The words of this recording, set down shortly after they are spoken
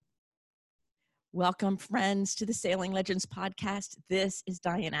Welcome, friends, to the Sailing Legends podcast. This is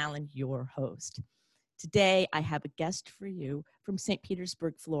Diane Allen, your host. Today, I have a guest for you from St.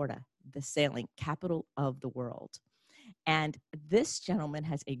 Petersburg, Florida, the sailing capital of the world. And this gentleman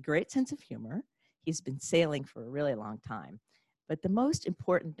has a great sense of humor. He's been sailing for a really long time. But the most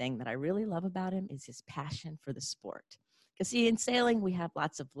important thing that I really love about him is his passion for the sport. Because, see, in sailing, we have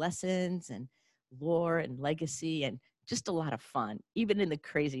lots of lessons and lore and legacy and just a lot of fun. Even in the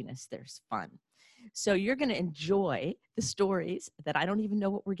craziness, there's fun. So you're going to enjoy the stories that I don't even know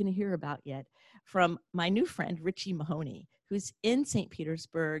what we're going to hear about yet from my new friend, Richie Mahoney, who's in St.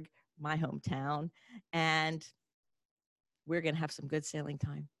 Petersburg, my hometown, and we're going to have some good sailing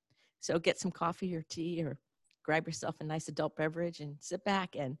time. So get some coffee or tea or grab yourself a nice adult beverage and sit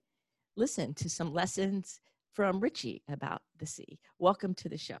back and listen to some lessons from Richie about the sea. Welcome to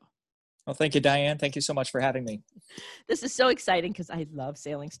the show. Well, thank you, Diane. Thank you so much for having me. This is so exciting because I love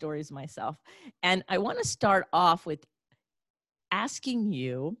sailing stories myself. And I want to start off with asking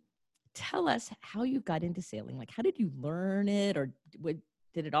you, tell us how you got into sailing. Like, how did you learn it, or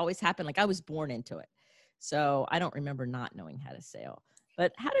did it always happen? Like, I was born into it, so I don't remember not knowing how to sail.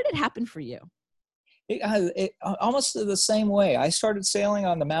 But how did it happen for you? It almost the same way. I started sailing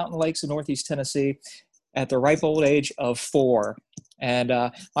on the mountain lakes of Northeast Tennessee at the ripe old age of 4. And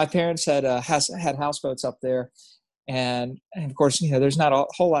my parents had houseboats up there. And of course, there's not a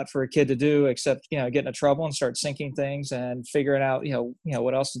whole lot for a kid to do except, get into trouble and start sinking things and figuring out,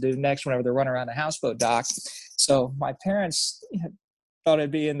 what else to do next whenever they're running around the houseboat dock. So my parents thought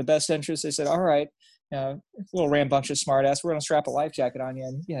it'd be in the best interest. They said, all right, a little rambunctious smartass, we're going to strap a life jacket on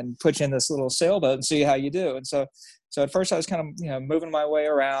you and put you in this little sailboat and see how you do. And so at first I was kind of, moving my way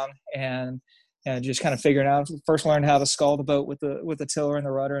around and just kind of figuring out. First learned how to scull the boat with the tiller and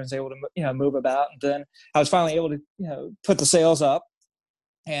the rudder, and was able to move about. And then I was finally able to put the sails up,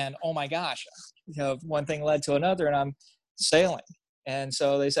 and oh my gosh, one thing led to another, and I'm sailing. And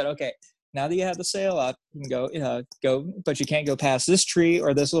so they said, okay, now that you have the sail up, you can go, but you can't go past this tree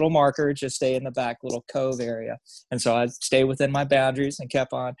or this little marker. Just stay in the back little cove area. And so I stayed within my boundaries and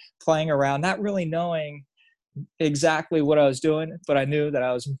kept on playing around, not really knowing exactly what I was doing, but I knew that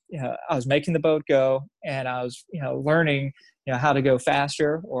I was making the boat go, and I was, learning, how to go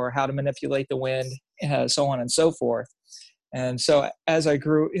faster or how to manipulate the wind, so on and so forth. And so as I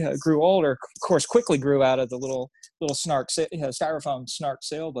grew older, of course, quickly grew out of the little styrofoam snark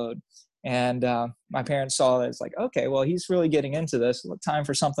sailboat. And my parents saw that it's like, okay, well, he's really getting into this. Time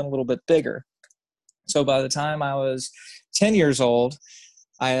for something a little bit bigger. So by the time I was 10 years old,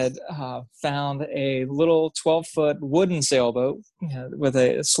 I had found a little 12-foot wooden sailboat with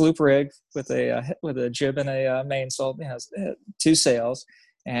a sloop rig with a jib and a mainsail, 2 sails,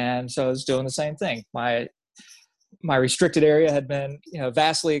 and so I was doing the same thing. My restricted area had been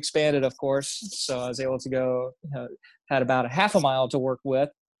vastly expanded, of course, so I was able to go, had about a half a mile to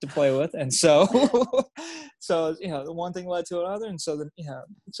play with, and so one thing led to another, and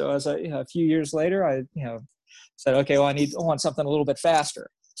so as a few years later, I said, okay, well, I want something a little bit faster.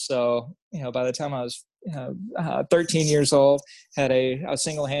 So, by the time I was 13 years old, I was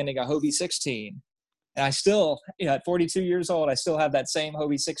single-handing a Hobie 16. And I still, at 42 years old, I still have that same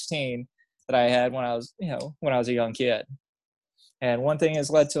Hobie 16 that I had when I was a young kid. And one thing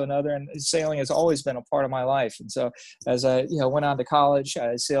has led to another, and sailing has always been a part of my life. And so as I, went on to college,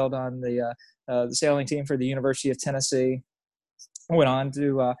 I sailed on the sailing team for the University of Tennessee. I went on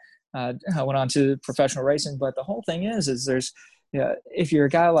to professional racing. But the whole thing is there's, if you're a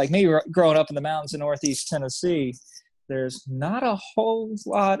guy like me growing up in the mountains in Northeast Tennessee, there's not a whole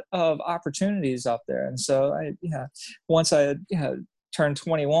lot of opportunities up there. And so once I turned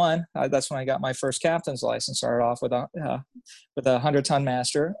 21, that's when I got my first captain's license. Started off with a 100-ton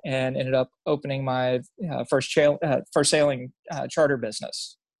master, and ended up opening my first sailing charter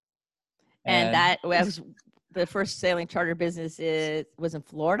business. And that was the first sailing charter business was in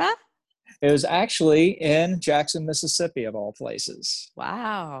Florida? It was actually in Jackson, Mississippi, of all places.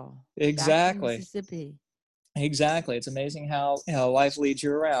 Wow. Exactly. Jackson, Mississippi. Exactly. It's amazing how life leads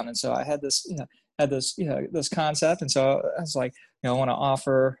you around. And so I had this concept, and so I was like, I want to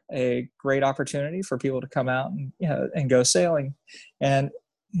offer a great opportunity for people to come out and go sailing. And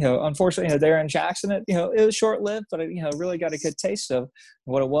unfortunately, there in Jackson, it was short-lived, but I really got a good taste of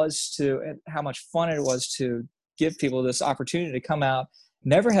what it was and how much fun it was to give people this opportunity to come out,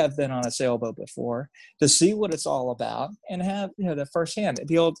 never have been on a sailboat before, to see what it's all about, and have the firsthand,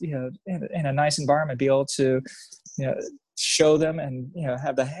 be able in a nice environment, be able to show them and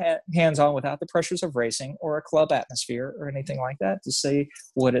have the hands-on without the pressures of racing or a club atmosphere or anything like that, to see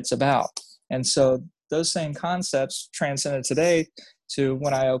what it's about. And so those same concepts transcended today to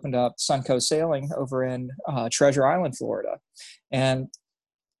when I opened up Suncoast Sailing over in Treasure Island, Florida. And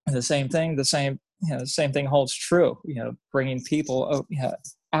the same thing, the same thing holds true, bringing people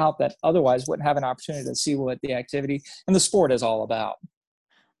out that otherwise wouldn't have an opportunity to see what the activity and the sport is all about.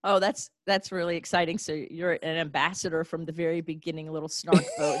 Oh, that's really exciting. So you're an ambassador from the very beginning, a little snark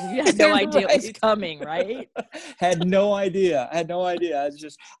boat, and you had no idea it was coming, right? Had no idea. I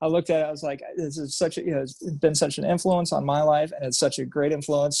looked at it, I was like, this is such it's been such an influence on my life, and it's such a great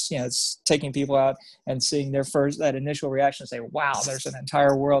influence. It's taking people out and seeing that initial reaction, say, wow, there's an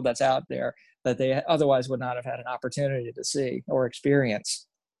entire world that's out there that they otherwise would not have had an opportunity to see or experience.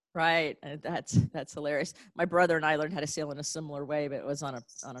 Right. That's hilarious. My brother and I learned how to sail in a similar way, but it was on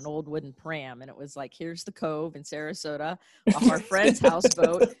an old wooden pram, and it was like, here's the cove in Sarasota, our friend's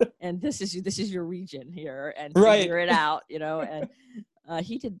houseboat, and this is your region here, and figure it out, and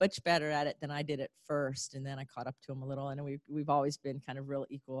he did much better at it than I did at first, and then I caught up to him a little, and we've always been kind of real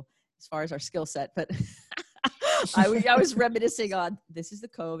equal as far as our skill set, but I was reminiscing on, this is the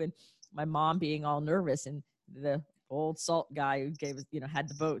cove, and my mom being all nervous, and the old salt guy who gave us, had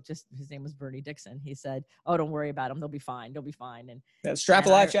the boat, his name was Bernie Dixon. He said, "Oh, don't worry about them. They'll be fine. They'll be fine." And strap a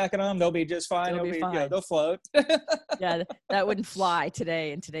life jacket on them. They'll be just fine. They'll be fine. They'll float. Yeah, that wouldn't fly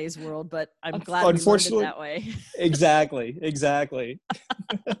today in today's world, but I'm glad we learned it that way. Exactly.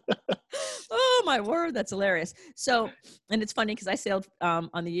 Oh my word, that's hilarious. So, and it's funny because I sailed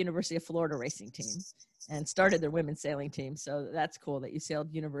on the University of Florida racing team and started their women's sailing team. So that's cool that you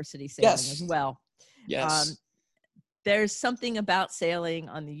sailed university sailing as well. Yes. There's something about sailing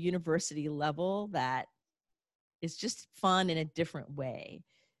on the university level that is just fun in a different way.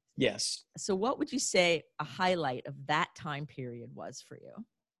 Yes. So what would you say a highlight of that time period was for you?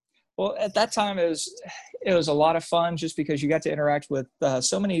 Well, at that time, it was a lot of fun just because you got to interact with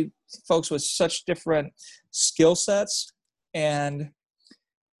so many folks with such different skill sets, and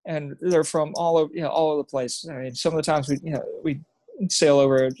they're from all over the place. I mean, some of the times we sail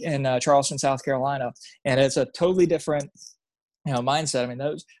over in Charleston, South Carolina, and it's a totally different mindset. I mean,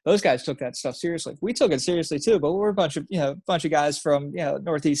 those guys took that stuff seriously. We took it seriously too, but we're a bunch of guys from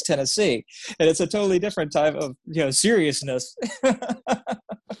Northeast Tennessee, and it's a totally different type of seriousness.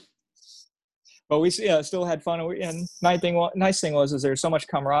 But we still had fun, and nice thing was there's so much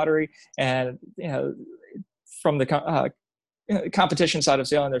camaraderie, and from the competition side of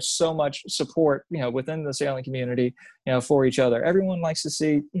sailing, there's so much support within the sailing community for each other. Everyone likes to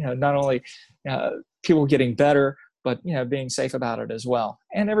see not only people getting better, but being safe about it as well.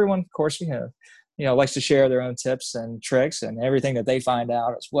 And everyone, of course, likes to share their own tips and tricks and everything that they find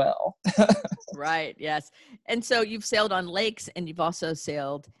out as well. Right. Yes. And so you've sailed on lakes, and you've also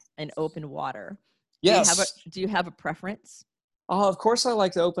sailed in open water. Yes. Do you have a preference? Of course, I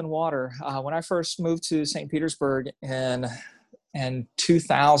like the open water. When I first moved to St. Petersburg in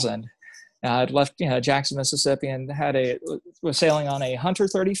 2000, I'd left Jackson, Mississippi, and was sailing on a Hunter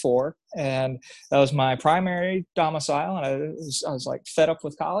 34, and that was my primary domicile. And I was like fed up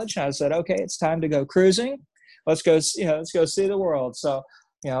with college, and I said, okay, it's time to go cruising. Let's go see the world. So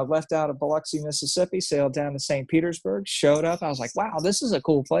left out of Biloxi, Mississippi, sailed down to St. Petersburg, showed up. I was like, wow, this is a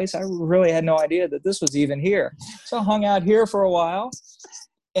cool place. I really had no idea that this was even here. So I hung out here for a while,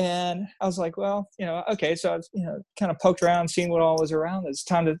 and I was like, well, okay. So I was, kind of poked around, seeing what all was around. It's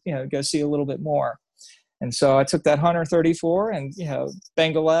time to, go see a little bit more. And so I took that Hunter 34 and,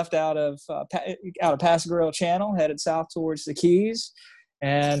 banged a left out of Pascagoula Channel, headed south towards the Keys.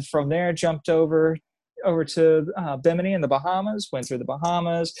 And from there, jumped over to Bimini in the Bahamas, went through the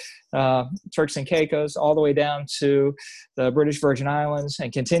Bahamas, Turks and Caicos, all the way down to the British Virgin Islands,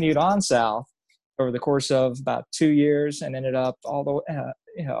 and continued on south over the course of about 2 years, and ended up all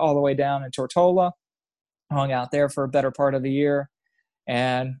the way down in Tortola. Hung out there for a better part of the year,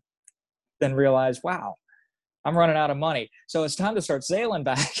 and then realized, wow, I'm running out of money. So it's time to start sailing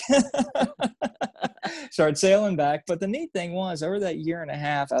back. But the neat thing was, over that year and a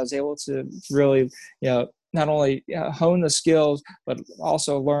half, I was able to really, not only hone the skills, but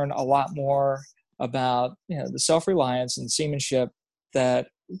also learn a lot more about, the self-reliance and seamanship that,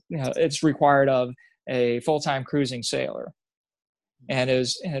 it's required of a full-time cruising sailor. And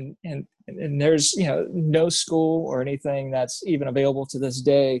there's, no school or anything that's even available to this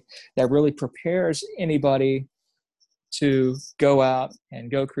day that really prepares anybody to go out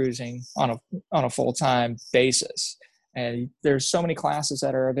and go cruising on a full-time basis. And there's so many classes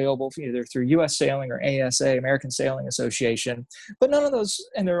that are available either through U.S. Sailing or ASA, American Sailing Association, but none of those,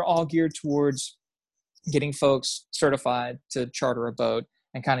 and they're all geared towards getting folks certified to charter a boat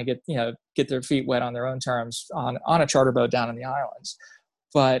and kind of get their feet wet on their own terms on a charter boat down in the islands.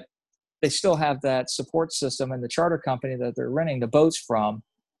 But they still have that support system and the charter company that they're renting the boats from,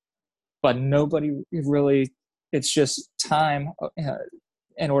 but nobody really, it's just time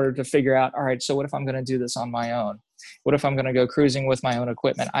in order to figure out, all right, so what if I'm going to do this on my own? What if I'm going to go cruising with my own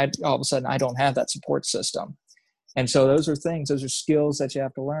equipment? All of a sudden, I don't have that support system. And so those are skills that you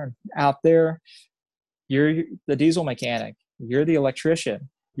have to learn. Out there, you're the diesel mechanic, you're the electrician,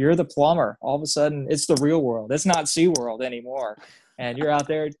 you're the plumber. All of a sudden, it's the real world. It's not SeaWorld anymore. And you're out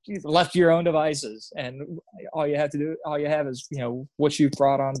there left to your own devices. And all you have is, what you've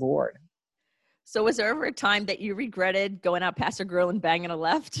brought on board. So was there ever a time that you regretted going out past a grill and banging a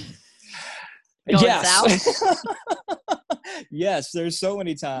left? Yes. Yes, there's so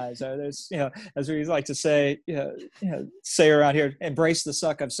many times. There's, as we like to say, say around here, embrace the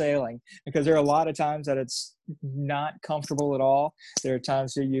suck of sailing, because there are a lot of times that it's not comfortable at all. There are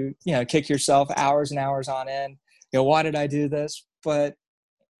times that you kick yourself hours and hours on end. Why did I do this? But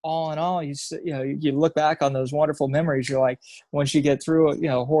all in all, you look back on those wonderful memories. You're like, once you get through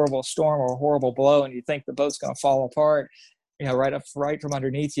a horrible storm or a horrible blow, and you think the boat's going to fall apart, right from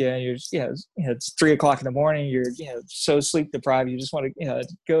underneath you, and it's 3:00 in the morning. You're so sleep deprived. You just want to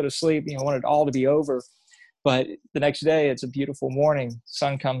go to sleep. You want it all to be over. But the next day, it's a beautiful morning.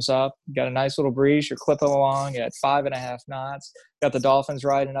 Sun comes up. You got a nice little breeze. You're clipping along at 5.5 knots. Got the dolphins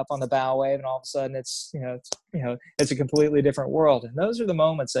riding up on the bow wave, and all of a sudden, it's a completely different world. And those are the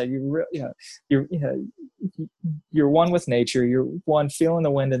moments that you're one with nature. You're one feeling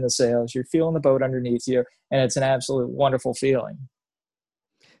the wind in the sails. You're feeling the boat underneath you, and it's an absolute wonderful feeling.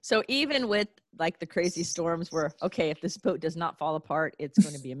 So even with like the crazy storms, where okay, if this boat does not fall apart, it's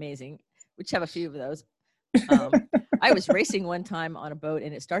going to be amazing. Which have a few of those. I was racing one time on a boat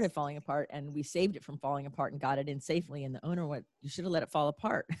and it started falling apart, and we saved it from falling apart and got it in safely. And the owner went, "You should have let it fall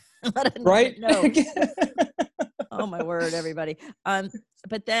apart." Right? No. Oh my word, everybody.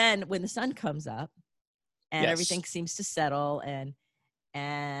 But then when the sun comes up and everything seems to settle and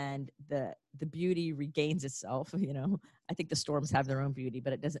the beauty regains itself, I think the storms have their own beauty,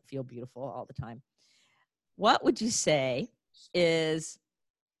 but it doesn't feel beautiful all the time. What would you say is,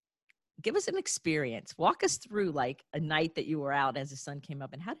 give us an experience. Walk us through like a night that you were out as the sun came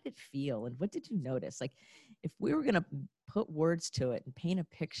up, and how did it feel? And what did you notice? Like, if we were going to put words to it and paint a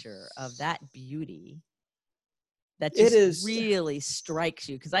picture of that beauty that just really strikes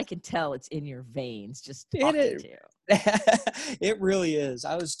you, because I can tell it's in your veins just talking to you. It really is.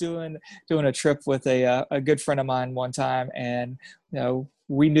 I was doing a trip with a good friend of mine one time, and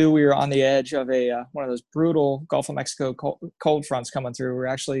we knew we were on the edge of one of those brutal Gulf of Mexico cold fronts coming through. We're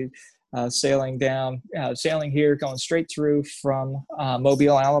actually sailing here, going straight through from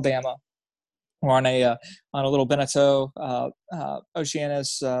Mobile, Alabama. We're on a little Beneteau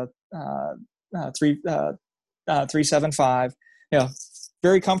Oceanus 375.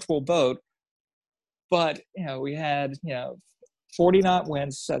 Very comfortable boat. But, we had, 40 knot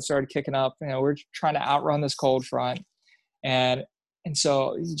winds that started kicking up. We're trying to outrun this cold front. And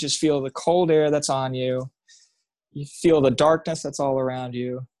so you just feel the cold air that's on you. You feel the darkness that's all around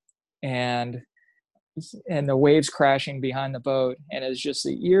you, and the waves crashing behind the boat. And it's just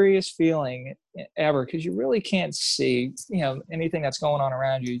the eeriest feeling ever, because you really can't see, anything that's going on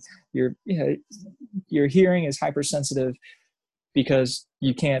around you. Your hearing is hypersensitive because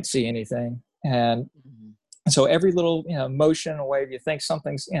you can't see anything. And so every little, motion or wave, you think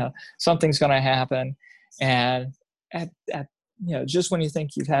something's going to happen. And at just when you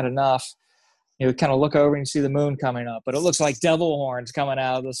think you've had enough, you kind of look over and you see the moon coming up, but it looks like devil horns coming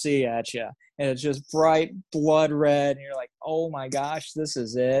out of the sea at you. And it's just bright blood red. And you're like, oh my gosh, this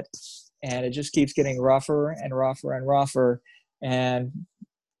is it. And it just keeps getting rougher and rougher and rougher. And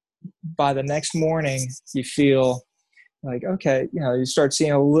by the next morning, you feel like, okay, you start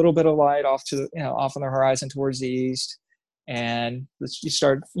seeing a little bit of light off on the horizon towards the east. And you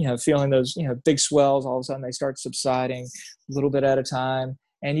start, feeling those, big swells. All of a sudden they start subsiding a little bit at a time.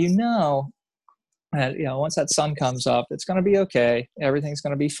 And and once that sun comes up, it's going to be okay. Everything's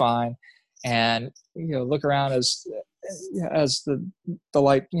going to be fine. And look around as the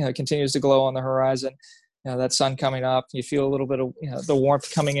light continues to glow on the horizon. That sun coming up. You feel a little bit of the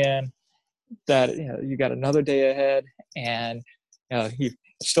warmth coming in. That you got another day ahead, and you're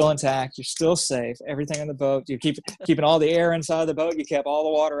still intact. You're still safe. Everything in the boat. You keeping all the air inside the boat. You kept all the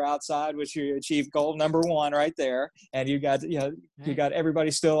water outside, which you achieved goal number 1 right there. And you got everybody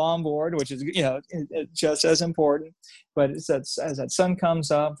still on board, which is just as important. But as that sun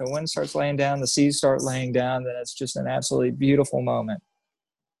comes up, the wind starts laying down, the seas start laying down. Then it's just an absolutely beautiful moment.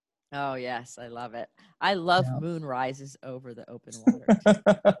 Oh yes, I love it. I love moon rises over the open water.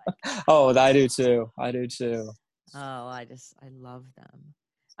 Oh, I do too. Oh, I love them.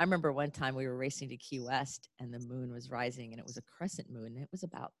 I remember one time we were racing to Key West and the moon was rising, and it was a crescent moon. It was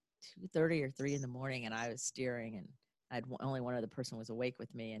about 2:30 or 3 in the morning, and I was steering, and only one other person was awake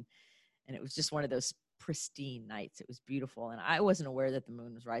with me. And it was just one of those pristine nights. It was beautiful. And I wasn't aware that the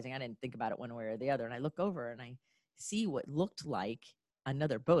moon was rising. I didn't think about it one way or the other. And I look over and I see what looked like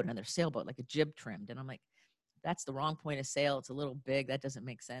another boat, another sailboat, like a jib trimmed. And I'm like, that's the wrong point of sail. It's a little big. That doesn't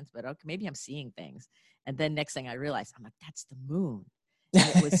make sense. But okay, maybe I'm seeing things. And then next thing I realized, I'm like, that's the moon.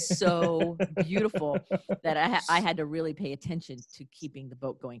 And it was so beautiful that I had to really pay attention to keeping the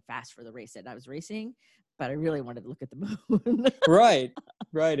boat going fast for the race that I was racing. But I really wanted to look at the moon.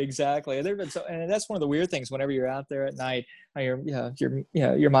 Right, exactly. And that's one of the weird things. Whenever you're out there at night,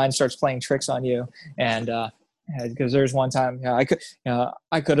 your mind starts playing tricks on you. And because there's one time, I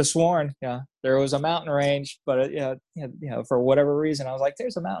could have sworn, there was a mountain range, but for whatever reason, I was like,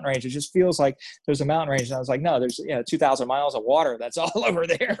 there's a mountain range. It just feels like there's a mountain range. And I was like, no, there's 2,000 miles of water. That's all over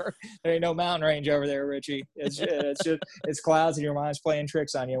there. There ain't no mountain range over there, Richie. It's clouds, and your mind's playing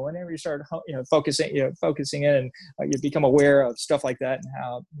tricks on you. Whenever you start, focusing in, and you become aware of stuff like that,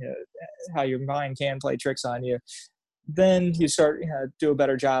 and how your mind can play tricks on you, then you start do a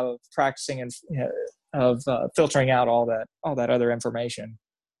better job of practicing and of filtering out all that other information.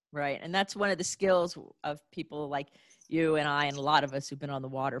 Right. And that's one of the skills of people like you and I and a lot of us who've been on the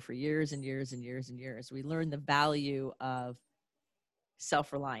water for years and years and years and years. We learn the value of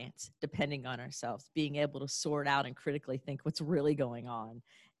self-reliance, depending on ourselves, being able to sort out and critically think what's really going on,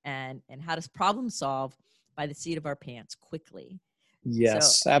 and how to problem solve by the seat of our pants quickly.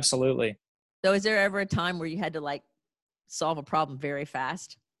 Yes, absolutely. So is there ever a time where you had to solve a problem very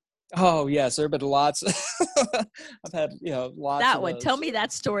fast? Oh yes, there have been lots. I've had lots. That of one. those. Tell me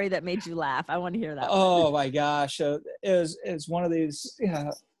that story that made you laugh. I want to hear that. Oh my gosh, it's one of these.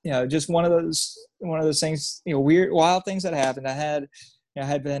 Just one of those things. Weird, wild things that happened. I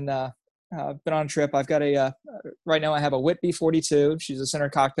had been on a trip. I've got right now I have a Whitby 42. She's a center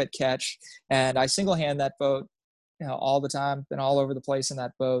cockpit catch, and I single hand that boat, all the time. Been all over the place in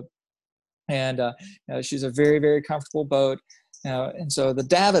that boat, and she's a very, very comfortable boat. And so the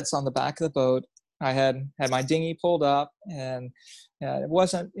davits on the back of the boat, I had my dinghy pulled up, and it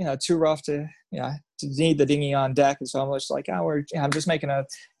wasn't too rough to need the dinghy on deck. And so I'm just like, I'm just making a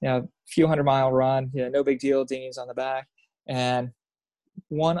few 100-mile run. No big deal. Dinghy's on the back, and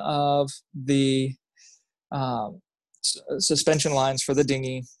one of the suspension lines for the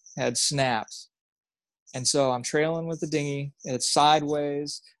dinghy had snapped. And so I'm trailing with the dinghy. It's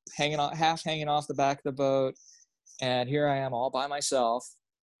sideways, half hanging off the back of the boat. And here I am all by myself,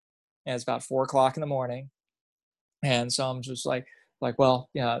 and it's about 4 o'clock in the morning. And so I'm just like, well,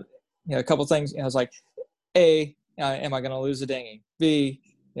 a couple things. I was like, A, am I going to lose the dinghy? B,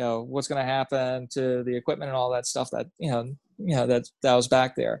 what's going to happen to the equipment and all that stuff that that was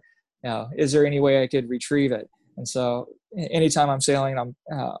back there? Is there any way I could retrieve it? And so anytime I'm sailing, I'm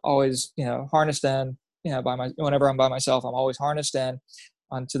always harnessed in. Whenever I'm by myself, I'm always harnessed in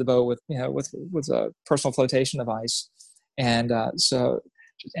onto the boat with a personal flotation device. And so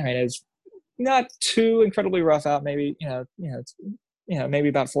it's not too incredibly rough out, maybe maybe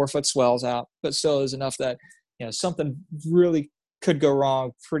about 4 foot swells out, but still is enough that something really could go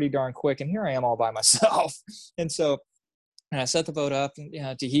wrong pretty darn quick. And here I am all by myself. And so I set the boat up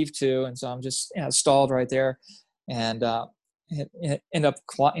to heave to, and so I'm just stalled right there, and end up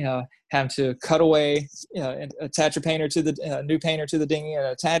having to cut away, and attach a painter to the new painter to the dinghy,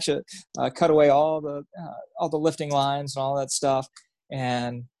 and cut away all the lifting lines and all that stuff.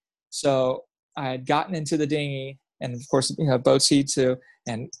 And so I had gotten into the dinghy, and of course boats heave to,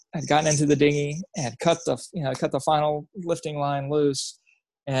 and I'd gotten into the dinghy and cut the final lifting line loose.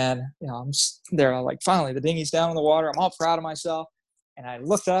 And I'm there, like, finally the dinghy's down in the water. I'm all proud of myself, and I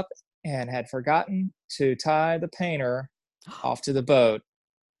looked up and had forgotten to tie the painter off to the boat.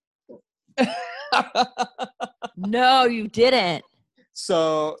 No, you didn't.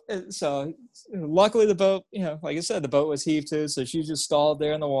 So luckily the boat, like I said, the boat was heaved to, so she just stalled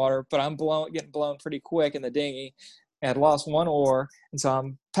there in the water. But I'm getting blown pretty quick in the dinghy. I had lost one oar, and so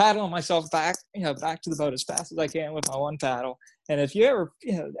I'm paddling myself back to the boat as fast as I can with my one paddle. And if you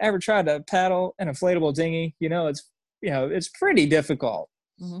ever tried to paddle an inflatable dinghy, it's pretty difficult.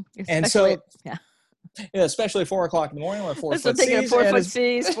 Mm-hmm. And so. Yeah, especially 4 o'clock in the morning or 4 foot seas. 4 foot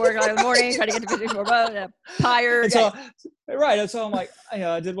seas, 4 o'clock in the morning, trying to get to fishing for a boat, tired. Right. And so I'm like,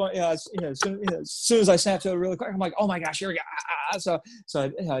 I did one, as soon as I snapped to it really quick, I'm like, oh my gosh, here we go. So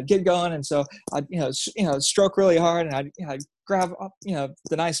I get going. And so I, stroke really hard, and I'd grab up,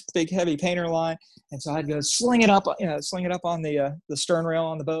 the nice big heavy painter line. And so I'd go sling it up on the stern rail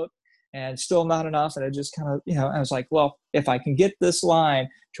on the boat. and still not enough. And it just kind of, I was like, well, if I can get this line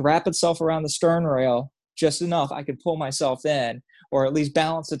to wrap itself around the stern rail just enough, I could pull myself in, or at least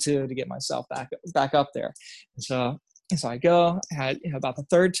balance the two to get myself back up there. And so I go, about the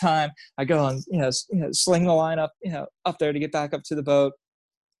third time I go and, sling the line up, up there to get back up to the boat.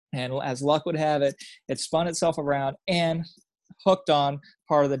 And as luck would have it, it spun itself around and hooked on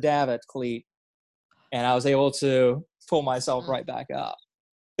part of the davit cleat. And I was able to pull myself right back up.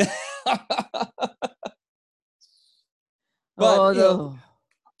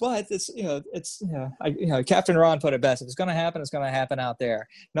 But it's, Captain Ron put it best. If it's going to happen, it's going to happen out there.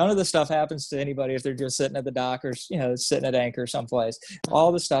 None of the stuff happens to anybody if they're just sitting at the dock or, sitting at anchor someplace.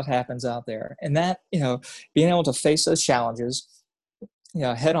 All the stuff happens out there. And that, being able to face those challenges,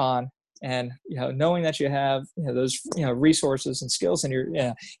 head on, and, knowing that you have, those, resources and skills in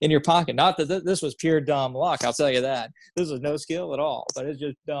your pocket. Not that this was pure dumb luck. I'll tell you that. This was no skill at all, but it's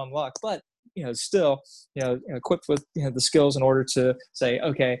just dumb luck. But, still, equipped with, the skills in order to say,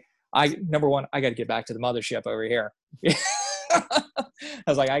 okay, number one, I got to get back to the mothership over here. I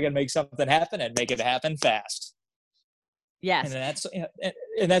was like, I got to make something happen and make it happen fast. Yes.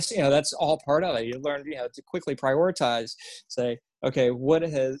 And that's all part of it. You learn, to quickly prioritize, say, okay, what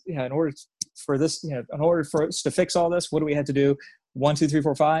has, in order for this, in order for us to fix all this, what do we have to do? 1, 2, 3,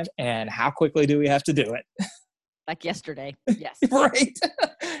 4, 5. And how quickly do we have to do it? Like yesterday. Yes. Right.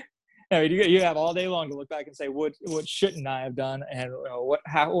 I mean, you have all day long to look back and say, what shouldn't I have done? And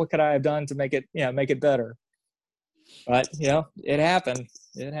what could I have done to make it better? But, it happened.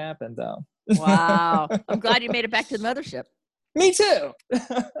 It happened though. Wow. I'm glad you made it back to the mothership. Me too.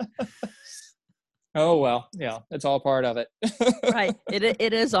 Oh, well, it's all part of it. Right.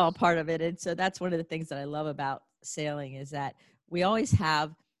 It is all part of it. And so that's one of the things that I love about sailing is that we always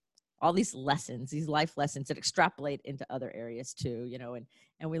have all these lessons, these life lessons that extrapolate into other areas too,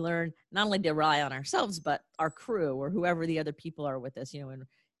 and we learn not only to rely on ourselves, but our crew or whoever the other people are with us,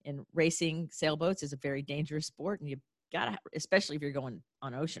 in racing sailboats is a very dangerous sport. And you gotta, especially if you're going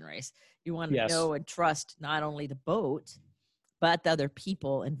on ocean race, you want to know and trust not only the boat, but the other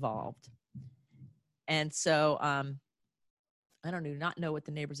people involved. And so, I do not know what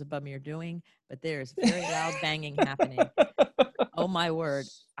the neighbors above me are doing, but there's very loud banging happening. Oh my word.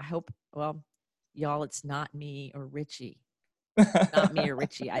 I hope, y'all, it's not me or Richie. Not me or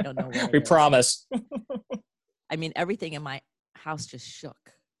Richie. I don't know what we promise. I mean, everything in my house just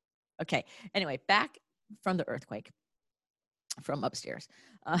shook. Okay. Anyway, back from the earthquake from upstairs.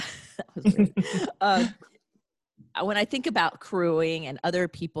 That was weird. When I think about crewing and other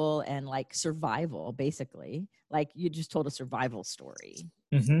people and like survival, basically, like you just told a survival story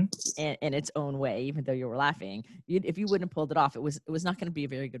in its own way, even though you were laughing, if you wouldn't have pulled it off, it was not going to be a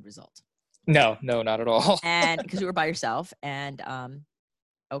very good result. No, not at all. And because you were by yourself. And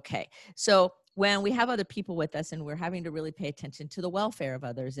okay. So when we have other people with us and we're having to really pay attention to the welfare of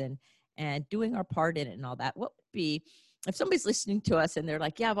others and doing our part in it and all that, what would be, if somebody's listening to us and they're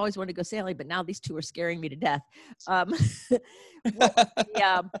like, I've always wanted to go sailing, but now these two are scaring me to death. What would be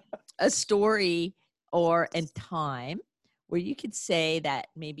a story or in time where you could say that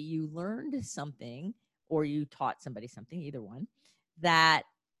maybe you learned something or you taught somebody something, either one, that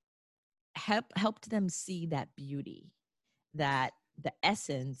helped them see that beauty, that the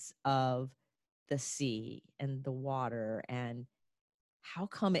essence of the sea and the water, and how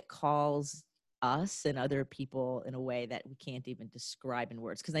come it calls us and other people in a way that we can't even describe in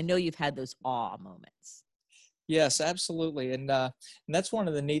words? Because I know you've had those awe moments. Yes, absolutely. And that's one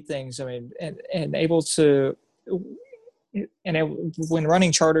of the neat things. I mean, and able to, when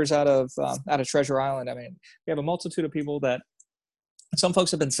running charters out of Treasure Island, I mean, we have a multitude of people that some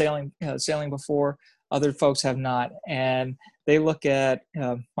folks have been sailing before, other folks have not, and they look at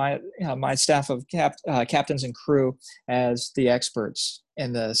my staff of captains and crew as the experts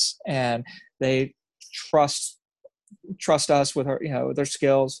in this, and they trust us with their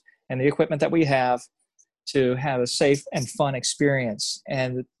skills and the equipment that we have to have a safe and fun experience.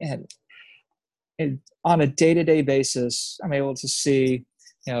 And on a day-to-day basis, I'm able to see,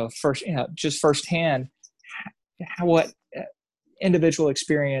 just firsthand what individual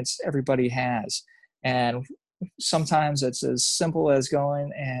experience everybody has. And sometimes it's as simple as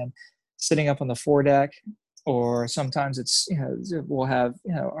going and sitting up on the foredeck, or sometimes it's, we'll have,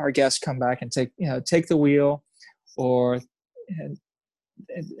 our guests come back and take the wheel, or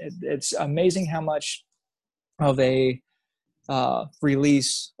it's amazing how much of a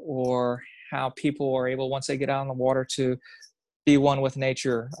release, or how people are able, once they get out on the water, to be one with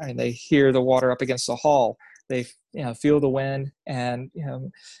nature. I mean, they hear the water up against the hull. They feel the wind, and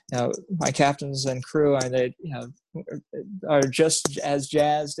my captains and crew, and they are just as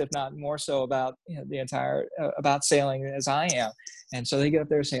jazzed, if not more so, about the entire about sailing as I am. And so they get up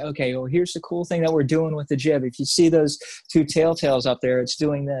there and say, okay, well, here's the cool thing that we're doing with the jib. If you see those two telltales up there, it's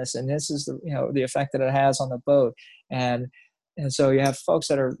doing this, and this is the effect that it has on the boat. And so you have folks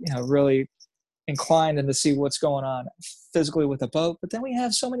that are really inclined and to see what's going on physically with the boat. But then we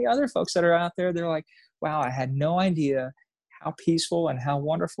have so many other folks that are out there. They're like, wow, I had no idea how peaceful and how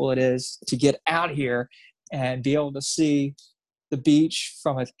wonderful it is to get out here and be able to see the beach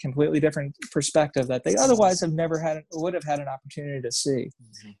from a completely different perspective that they otherwise would have had an opportunity to see.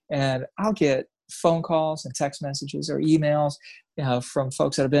 Mm-hmm. And I'll get phone calls and text messages or emails, from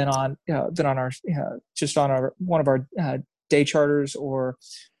folks that have been on our, just on one of our day charters or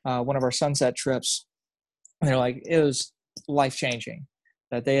one of our sunset trips. And they're like, it was life-changing,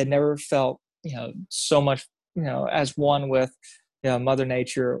 that they had never felt so much as one with Mother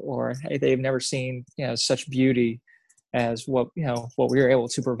Nature, or hey, they've never seen such beauty as what we were able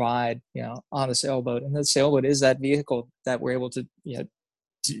to provide on the sailboat. And the sailboat is that vehicle that we're able to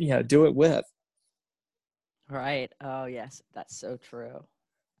do it with. Right. Oh yes, that's so true.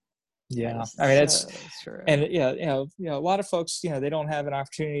 Yeah, I mean, it's true. And a lot of folks, they don't have an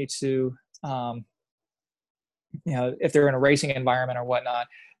opportunity to, if they're in a racing environment or whatnot,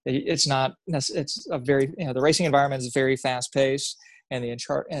 it's a very, the racing environment is very fast paced, and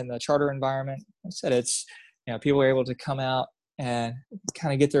the charter environment, I said, it's, people are able to come out and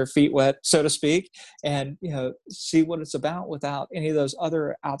kind of get their feet wet, so to speak, and, see what it's about without any of those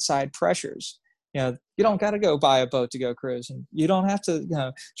other outside pressures. You don't got to go buy a boat to go cruising. You don't have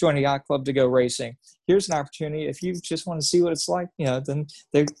to join a yacht club to go racing. Here's an opportunity. If you just want to see what it's like, then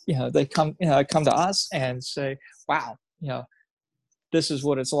they come to us and say, wow, this is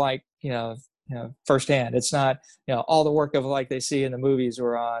what it's like, firsthand. It's not all the work of like they see in the movies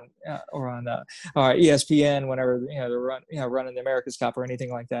or on ESPN whenever they're running the America's Cup or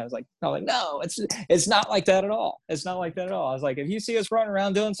anything like that. It's like, no, it's not like that at all. It's not like that at all. I was like, if you see us running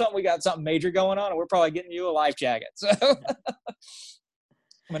around doing something, we got something major going on, and we're probably getting you a life jacket. So,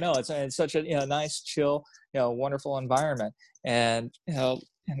 but no, it's such a nice, chill, wonderful environment, and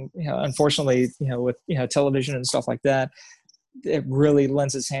unfortunately, with television and stuff like that, it really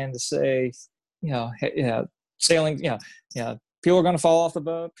lends its hand to say, sailing, people are going to fall off the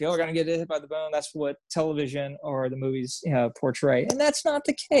boat. People are going to get hit by the boat. That's what television or the movies, portray. And that's not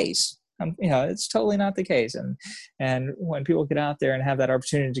the case. It's totally not the case. And when people get out there and have that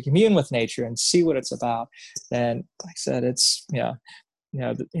opportunity to commune with nature and see what it's about, then, like I said, it's,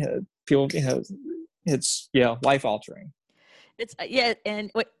 people, it's, life altering. It's,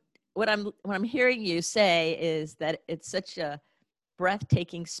 and what I'm hearing you say is that it's such a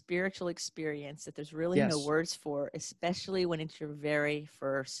breathtaking spiritual experience that there's really no words for, especially when it's your very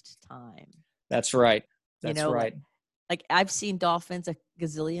first time. That's right. That's right. Like I've seen dolphins a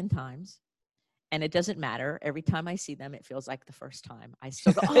gazillion times, and it doesn't matter. Every time I see them, it feels like the first time. I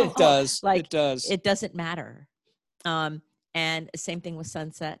still go, it does. Like, it does. It doesn't matter. And same thing with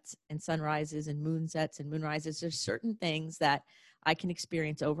sunsets and sunrises and moonsets and moonrises. There's certain things that I can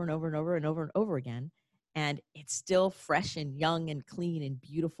experience over and over and over and over and over again. And it's still fresh and young and clean and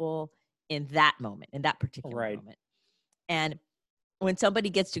beautiful in that moment, in that particular moment. And when somebody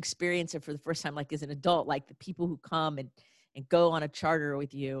gets to experience it for the first time, like as an adult, like the people who come and go on a charter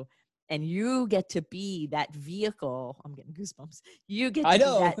with you, and you get to be that vehicle, I'm getting goosebumps. You get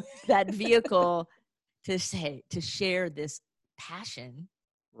to be that vehicle to share this passion.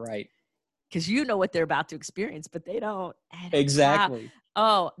 Right. Because you know what they're about to experience, but they don't. Exactly.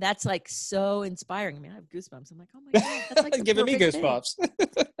 Oh, that's like so inspiring. I mean, I have goosebumps. I'm like, oh my God, that's like giving me goosebumps.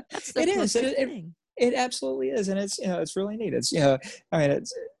 That's the perfect thing. It absolutely is, and it's it's really neat. It's I mean,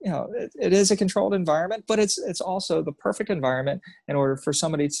 it's it is a controlled environment, but it's also the perfect environment in order for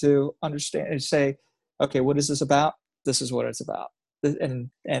somebody to understand and say, okay, what is this about? This is what it's about, and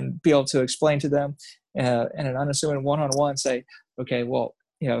be able to explain to them in an unassuming one-on-one. Say, okay, well,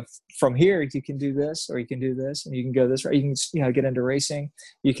 from here you can do this, or you can do this, and you can go this way. You can get into racing.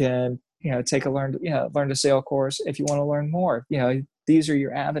 You can take a learn to sail course if you want to learn more. These are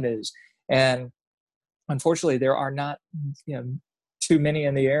your avenues, and unfortunately there are not too many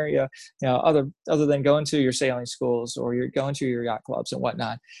in the area, other than going to your sailing schools or you're going to your yacht clubs and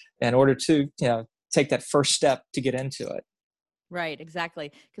whatnot, in order to take that first step to get into it. Right,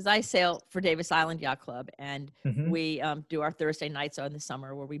 exactly. Because I sail for Davis Island Yacht Club, and we do our Thursday nights in the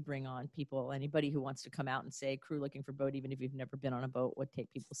summer where we bring on people, anybody who wants to come out and say, crew looking for boat, even if you've never been on a boat, would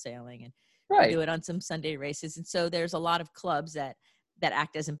take people sailing, and we do it on some Sunday races. And so there's a lot of clubs that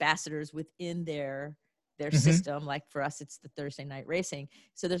act as ambassadors within their their Mhm. system. Like for us, it's the Thursday night racing.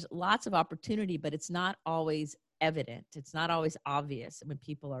 So there's lots of opportunity, but it's not always evident. It's not always obvious when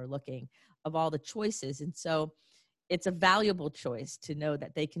people are looking of all the choices. And so it's a valuable choice to know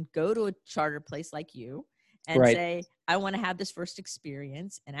that they can go to a charter place like you and Right. say, I want to have this first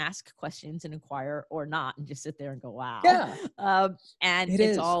experience and ask questions and inquire, or not, and just sit there and go, wow. Yeah, And it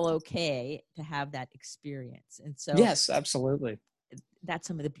it's is. all okay to have that experience. And so Yes, absolutely. that's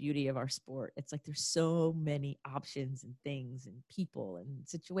some of the beauty of our sport. It's like there's so many options and things and people and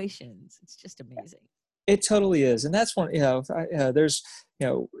situations. It's just amazing. It totally is, and that's one. There's, you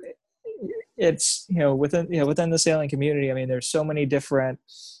know, it's, within the sailing community. I mean, there's so many different,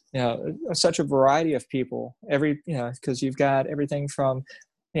 such a variety of people. Because you've got everything from,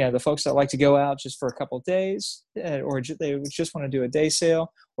 the folks that like to go out just for a couple of days, or they just want to do a day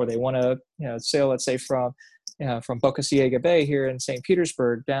sail, or they want to, sail, let's say from Boca Ciega Bay here in St.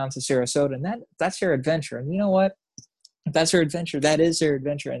 Petersburg down to Sarasota, and that's their adventure. And you know what? If that's their adventure, that is their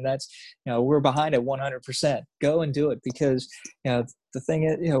adventure, and that's, we're behind it 100%. Go and do it, because the thing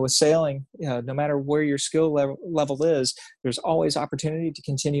is, with sailing, no matter where your skill level is, there's always opportunity to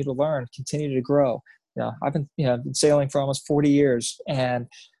continue to learn, continue to grow. I've been sailing for almost 40 years, and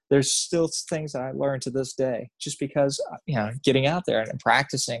there's still things that I learn to this day, just because getting out there and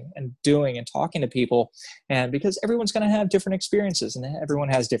practicing and doing and talking to people, and because everyone's going to have different experiences and everyone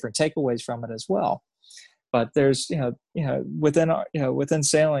has different takeaways from it as well. But there's within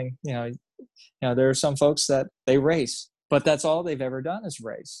sailing, there are some folks that they race, but that's all they've ever done is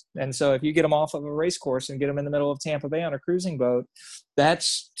race. And so if you get them off of a race course and get them in the middle of Tampa Bay on a cruising boat,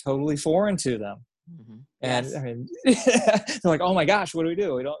 that's totally foreign to them. Mm-hmm. And Yes. I mean, they're like, oh my gosh, what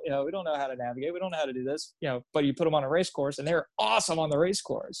do? We don't know how to navigate. We don't know how to do this, but you put them on a race course and they're awesome on the race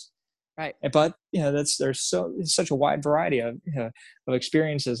course. Right. But there's such a wide variety of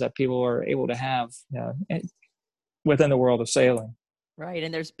experiences that people are able to have within the world of sailing. Right.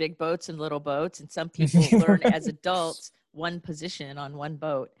 And there's big boats and little boats, and some people learn as adults one position on one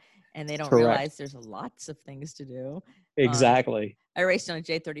boat, and they don't Correct. realize there's lots of things to do. Exactly. I raced on a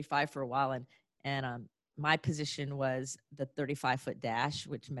J35 for a while, and my position was the 35-foot dash,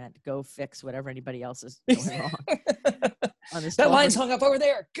 which meant go fix whatever anybody else is doing wrong. On this That line's hung up over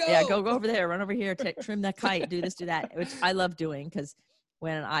there. Go. Yeah, go over there, run over here, trim that kite, do this, do that, which I love doing, because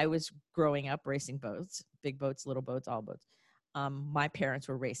when I was growing up racing boats, big boats, little boats, all boats, my parents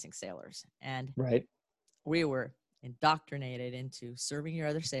were racing sailors, and right. we were indoctrinated into serving your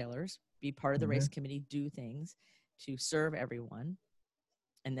other sailors, be part of the Mm-hmm. race committee, do things to serve everyone.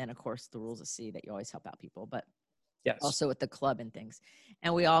 And then, of course, the rules of sea that you always help out people, but yes, also with the club and things.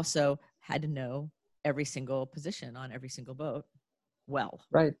 And we also had to know every single position on every single boat well.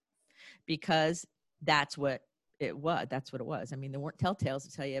 Right. Because that's what it was. That's what it was. I mean, there weren't telltales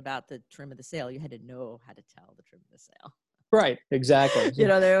to tell you about the trim of the sail. You had to know how to tell the trim of the sail. Right. Exactly.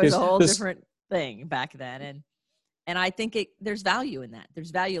 There was a whole different thing back then. And I think there's value in that.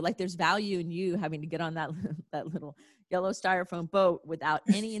 There's value in you having to get on that little yellow styrofoam boat without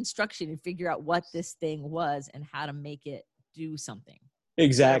any instruction and figure out what this thing was and how to make it do something.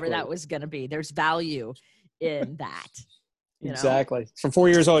 Exactly. Whatever that was going to be. There's value in that. Exactly. From 4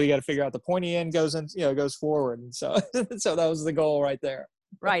 years old, you got to figure out the pointy end goes forward. And so that was the goal right there.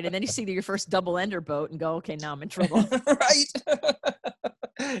 Right. And then you see your first double ender boat and go, okay, now I'm in trouble. Right.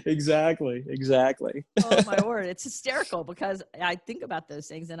 Exactly. Oh my word. It's hysterical, because I think about those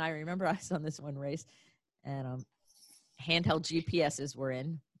things. And I remember I was on this one race, and handheld GPSs were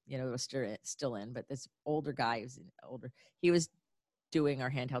in, it was still in, but this older guy he was doing our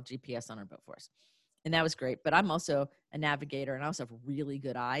handheld GPS on our boat for us. And that was great. But I'm also a navigator, and I also have really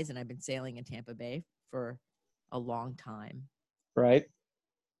good eyes. And I've been sailing in Tampa Bay for a long time. Right.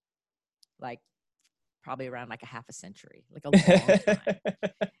 Like probably around like a half a century, like a long time.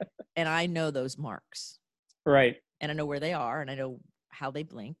 And I know those marks. Right. And I know where they are, and I know how they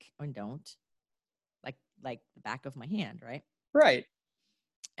blink and don't, like the back of my hand. Right. Right.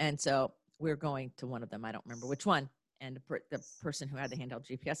 And so we're going to one of them. I don't remember which one. And the person who had the handheld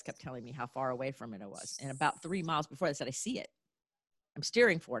GPS kept telling me how far away from it was. And about 3 miles before, I said, I see it. I'm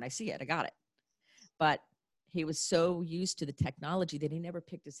steering for it. I see it. I got it. But he was so used to the technology that he never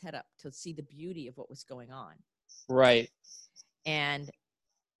picked his head up to see the beauty of what was going on. Right. And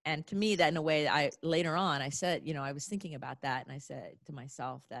to me, that in a way, later on, I said, I was thinking about that. And I said to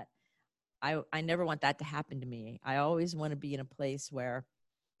myself that I never want that to happen to me. I always want to be in a place where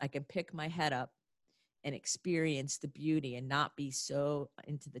I can pick my head up and experience the beauty and not be so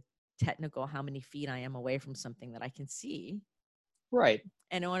into the technical, how many feet I am away from something that I can see. Right.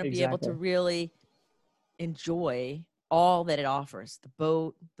 And I want to be able to really enjoy all that it offers, the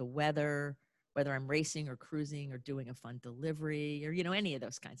boat, the weather, whether I'm racing or cruising or doing a fun delivery or, any of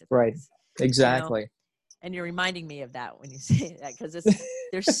those kinds of Right. things. Exactly. And you're reminding me of that when you say that, because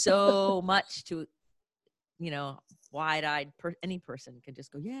there's so much to, wide-eyed, any person can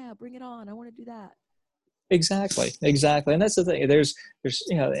just go, yeah, bring it on. I want to do that. Exactly. And that's the thing. There's,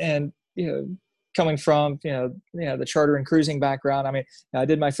 and, coming from, the charter and cruising background, I mean, I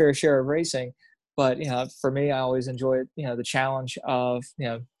did my fair share of racing, but, for me, I always enjoyed, the challenge of,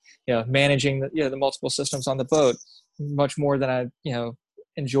 managing the multiple systems on the boat much more than I,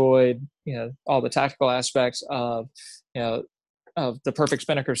 enjoyed, all the tactical aspects of, of the perfect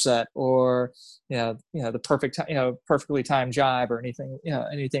spinnaker set, or the perfect perfectly timed jibe, or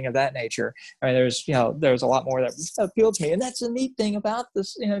anything of that nature. I mean, there's a lot more that appealed to me, and that's the neat thing about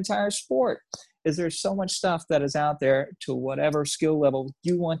this entire sport, is there's so much stuff that is out there to whatever skill level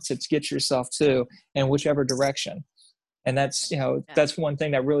you want to get yourself to, in whichever direction. And that's that's one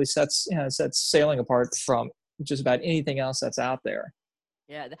thing that really sets sailing apart from just about anything else that's out there.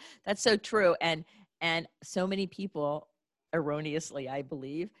 Yeah, that's so true. And so many people, erroneously, I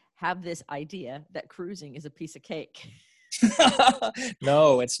believe, have this idea that cruising is a piece of cake.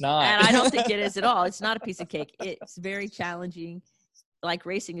 No, it's not. And I don't think it is at all. It's not a piece of cake. It's very challenging. Like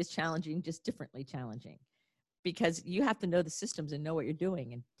racing is challenging, just differently challenging, because you have to know the systems and know what you're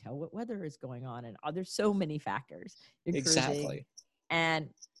doing and tell what weather is going on. And there's so many factors in Exactly. cruising.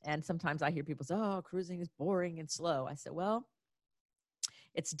 And sometimes I hear people say, oh, cruising is boring and slow. I said, well,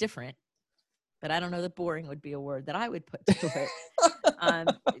 it's different, but I don't know that boring would be a word that I would put to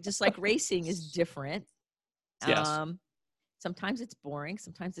it. Just like racing is different. Yes. Sometimes it's boring.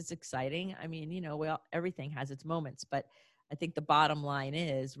 Sometimes it's exciting. I mean, everything has its moments, but I think the bottom line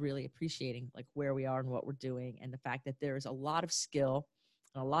is really appreciating like where we are and what we're doing, and the fact that there is a lot of skill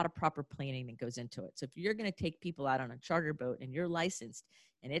and a lot of proper planning that goes into it. So if you're going to take people out on a charter boat and you're licensed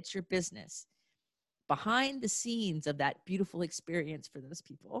and it's your business, behind the scenes of that beautiful experience for those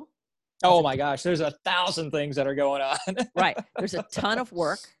people. Oh my gosh, there's 1,000 things that are going on. Right. There's a ton of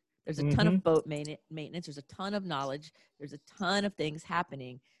work. There's a ton of boat maintenance. There's a ton of knowledge. There's a ton of things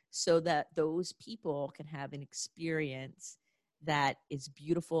happening so that those people can have an experience that is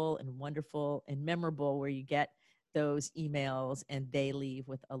beautiful and wonderful and memorable, where you get those emails and they leave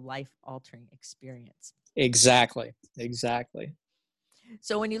with a life-altering experience. Exactly.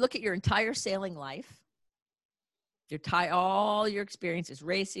 So when you look at your entire sailing life, all your experiences,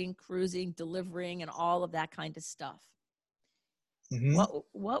 racing, cruising, delivering, and all of that kind of stuff,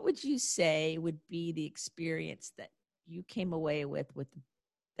 what would you say would be the experience that you came away with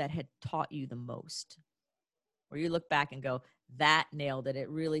that had taught you the most? Where you look back and go, that nailed it. It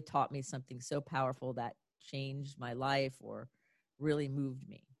really taught me something so powerful that changed my life or really moved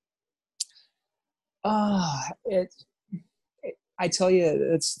me. I tell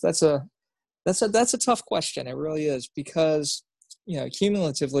you, that's a tough question. It really is, because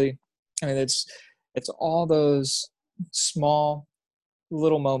cumulatively, I mean, it's all those small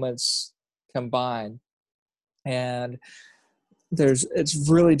little moments combined, and it's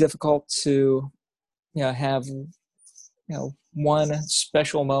really difficult to have one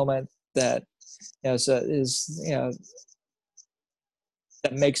special moment that is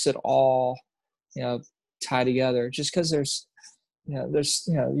that makes it all tie together, just because there's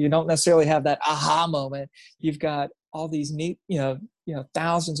you don't necessarily have that aha moment. You've got all these neat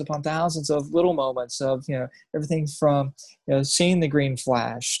thousands upon thousands of little moments of everything from seeing the green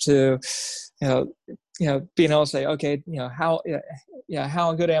flash to being able to say, okay,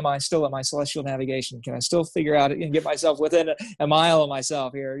 how good am I still at my celestial navigation? Can I still figure out and get myself within a mile of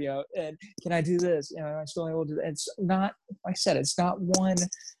myself here? And can I do this? Am I still able to? It's not, like I said, it's not one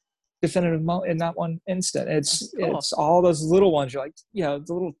definitive moment in not one instant. It's all those little ones. You're like,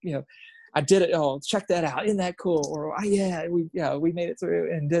 the little, I did it. Oh, check that out. Isn't that cool? Or we made it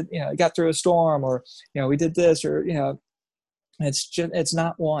through and got through a storm, or we did this, or it's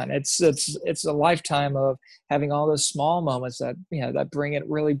not one. It's a lifetime of having all those small moments that that bring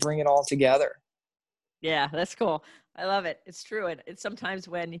it all together. Yeah, that's cool. I love it. It's true. And it's sometimes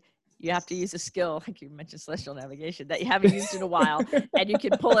when you have to use a skill, like you mentioned, celestial navigation, that you haven't used in a while, and you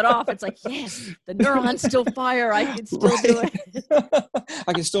can pull it off. It's like, yes, the neurons still fire. I can still do it.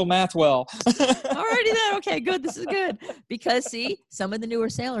 I can still math well. Alrighty then. Okay, good. This is good. Because see, some of the newer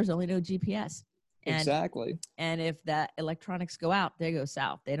sailors only know GPS. Exactly. And if that electronics go out, they go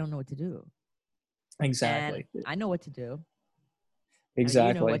south. They don't know what to do. Exactly. And I know what to do. Exactly.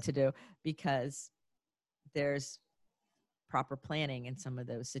 You know what to do, because there's proper planning in some of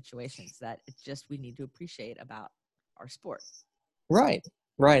those situations that it's just we need to appreciate about our sport. Right.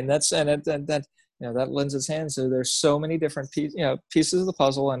 And that lends its hand. So there's so many different pieces of the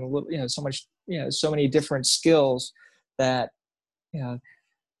puzzle, and so much so many different skills that,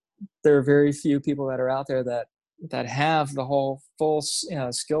 there are very few people that are out there that have the whole full,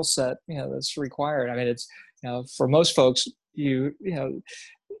 skill set, that's required. I mean, it's, for most folks, they're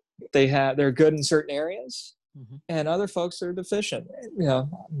good in certain areas, Mm-hmm. and other folks are deficient,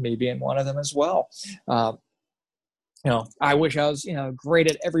 me being one of them as well. I wish I was, great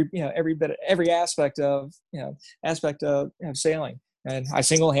at every aspect of sailing, and I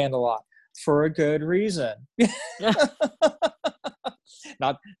single hand a lot for a good reason.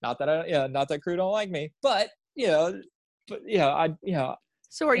 not that crew don't like me, but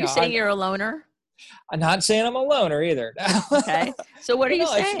So are you saying you're a loner? I'm not saying I'm a loner either. Okay. So what are you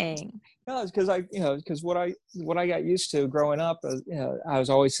No, saying? No, it's because what I got used to growing up, I was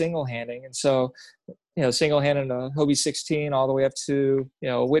always single handing, and so, single handing a Hobie 16 all the way up to,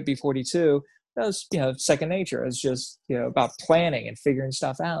 a Whitby 42. That was, second nature. It's just, about planning and figuring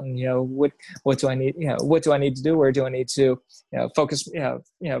stuff out, and, what do I need, what do I need to do? Where do I need to, focus,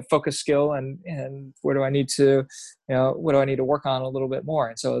 focus skill, and where do I need to, what do I need to work on a little bit more?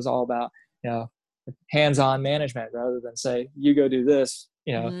 And so it was all about, hands-on management rather than say, you go do this,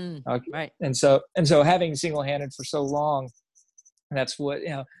 right. And so having single-handed for so long, that's what,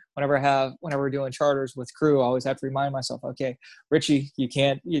 whenever we're doing charters with crew, I always have to remind myself, okay, Richie, you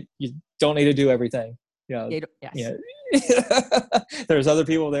don't need to do everything. Yes. There's other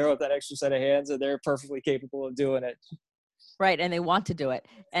people there with that extra set of hands, and they're perfectly capable of doing it. Right. And they want to do it.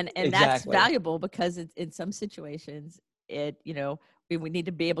 And Exactly. That's valuable, because in some situations we need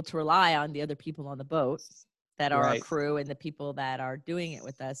to be able to rely on the other people on the boat that are our crew and the people that are doing it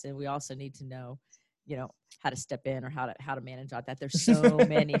with us. And we also need to know, how to step in or how to manage all that. There's so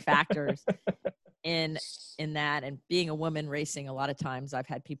many factors in that. And being a woman racing, a lot of times I've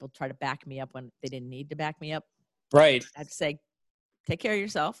had people try to back me up when they didn't need to back me up. Right. I'd say, take care of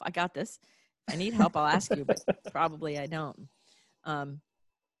yourself. I got this. If I need help, I'll ask you, but probably I don't. One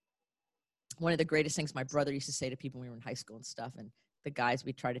of the greatest things my brother used to say to people when we were in high school and stuff, and the guys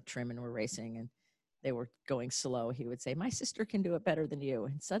we tried to trim and were racing and they were going slow, he would say, my sister can do it better than you.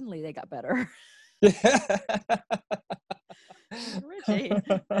 And suddenly they got better. Richie.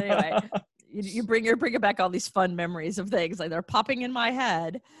 Anyway, you're bringing back all these fun memories of things, like they're popping in my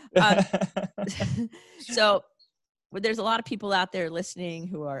head. So there's a lot of people out there listening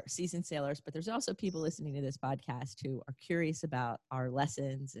who are seasoned sailors, but there's also people listening to this podcast who are curious about our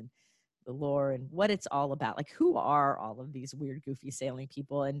lessons and the lore and what it's all about. Like, who are all of these weird, goofy sailing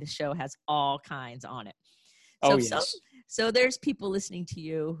people? And the show has all kinds on it. So, yes. So there's people listening to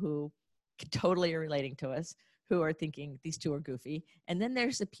you who totally are relating to us, who are thinking these two are goofy. And then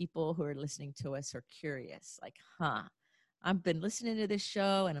there's the people who are listening to us who are curious, like, I've been listening to this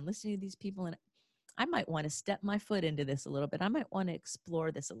show and I'm listening to these people and I might want to step my foot into this a little bit. I might want to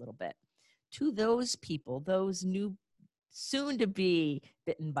explore this a little bit. To those people, those new, soon to be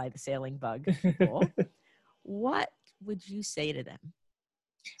bitten by the sailing bug people, what would you say to them?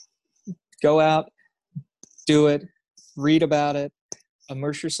 Go out, do it, read about it,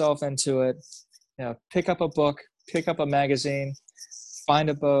 immerse yourself into it. Pick up a book, pick up a magazine, find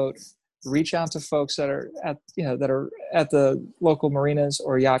a boat, reach out to folks that are at the local marinas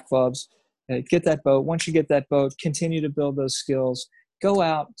or yacht clubs. Get that boat. Once you get that boat, continue to build those skills. Go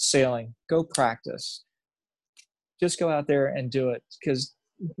out sailing. Go practice. Just go out there and do it, because,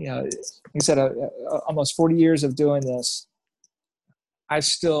 like I said, almost 40 years of doing this, I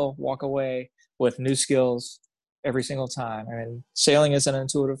still walk away with new skills every single time. I mean, sailing is an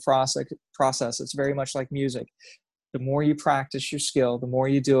intuitive process. It's very much like music. The more you practice your skill, the more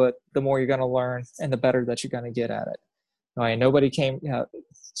you do it, the more you're going to learn, and the better that you're going to get at it. Nobody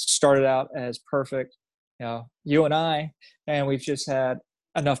started out as perfect. You and I, and we've just had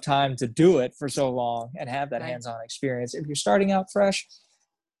enough time to do it for so long and have that hands-on experience. If you're starting out fresh,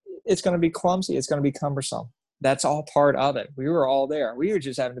 it's going to be clumsy. It's going to be cumbersome. That's all part of it. We were all there. We were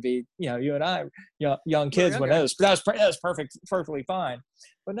just having to be, you and I, young kids when that was perfectly fine.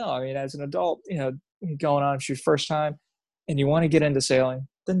 But no, I mean, as an adult, going on, it's your first time and you want to get into sailing,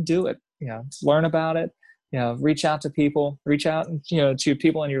 then do it. Learn about it. Reach out to people, to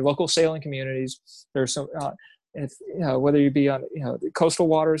people in your local sailing communities. There's some, whether you be on, the coastal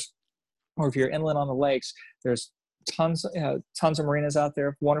waters or if you're inland on the lakes, there's tons of marinas out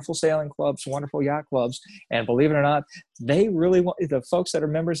there, wonderful sailing clubs, wonderful yacht clubs. And believe it or not, they really want, the folks that are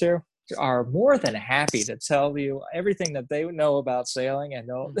members there are more than happy to tell you everything that they know about sailing, and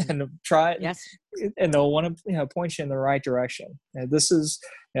they'll and try it. Yes. And they'll want to point you in the right direction. And this is,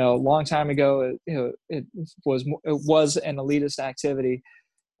 a long time ago, it was an elitist activity,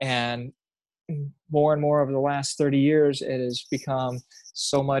 and more and more over the last 30 years, it has become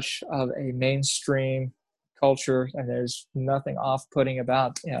so much of a mainstream culture, and there's nothing off-putting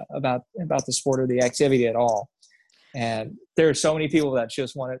about the sport or the activity at all. And there are so many people that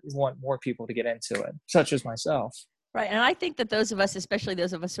just want more people to get into it, such as myself. Right. And I think that those of us, especially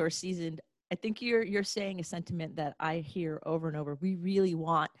those of us who are seasoned, I think you're saying a sentiment that I hear over and over. We really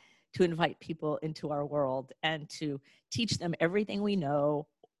want to invite people into our world and to teach them everything we know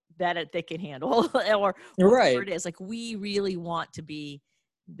that they can handle or whatever it is. Like, we really want to be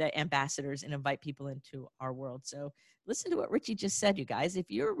the ambassadors and invite people into our world. So listen to what Richie just said, you guys. If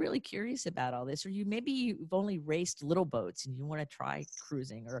you're really curious about all this, or you've only raced little boats and you want to try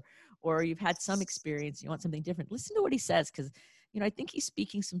cruising, or you've had some experience, you want something different, listen to what he says. Because, I think he's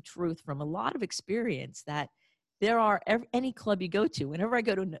speaking some truth from a lot of experience that there are any club you go to. Whenever I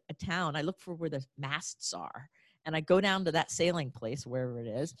go to a town, I look for where the masts are. And I go down to that sailing place, wherever it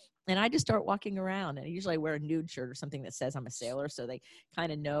is, and I just start walking around. And usually I wear a nude shirt or something that says I'm a sailor, so they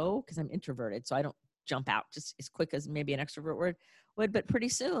kind of know, because I'm introverted. So I don't jump out just as quick as maybe an extrovert would. But pretty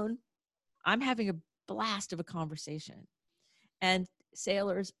soon, I'm having a blast of a conversation. And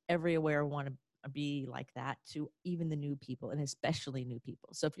sailors everywhere want to be like that to even the new people, and especially new people.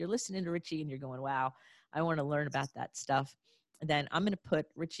 So if you're listening to Richie and you're going, wow, I want to learn about that stuff, then I'm going to put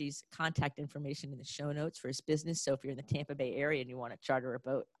Richie's contact information in the show notes for his business. So if you're in the Tampa Bay area and you want to charter a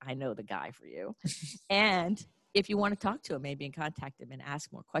boat, I know the guy for you. And if you want to talk to him, maybe and contact him and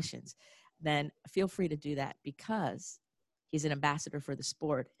ask more questions, then feel free to do that, because he's an ambassador for the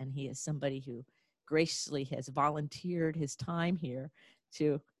sport, and he is somebody who graciously has volunteered his time here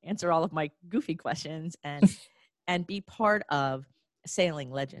to answer all of my goofy questions and be part of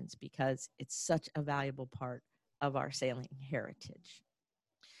Sailing Legends, because it's such a valuable part of our sailing heritage.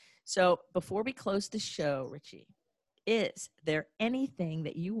 So before we close the show, Richie, is there anything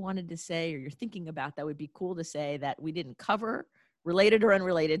that you wanted to say or you're thinking about that would be cool to say that we didn't cover, related or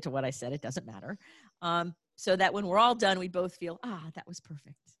unrelated to what I said? It doesn't matter. So that when we're all done, we both feel, that was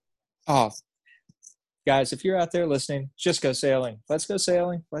perfect. Oh, guys, if you're out there listening, just go sailing. Let's go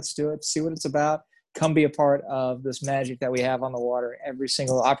sailing. Let's do it. See what it's about. Come be a part of this magic that we have on the water. Every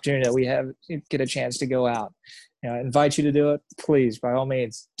single opportunity that we have, get a chance to go out. I invite you to do it. Please, by all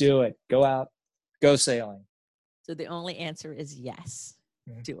means, do it. Go out, go sailing. So the only answer is yes.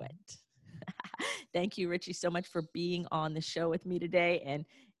 Do it. Thank you, Richie, so much for being on the show with me today and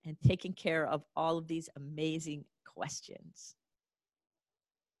taking care of all of these amazing questions.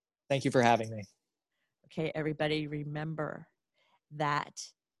 Thank you for having me. Okay, everybody, remember that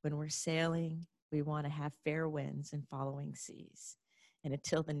when we're sailing, we want to have fair winds and following seas. And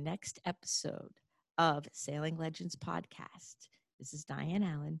until the next episode of Sailing Legends Podcast, this is Diane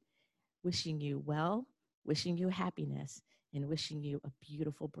Allen, wishing you well, wishing you happiness, and wishing you a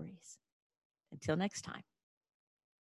beautiful breeze. Until next time.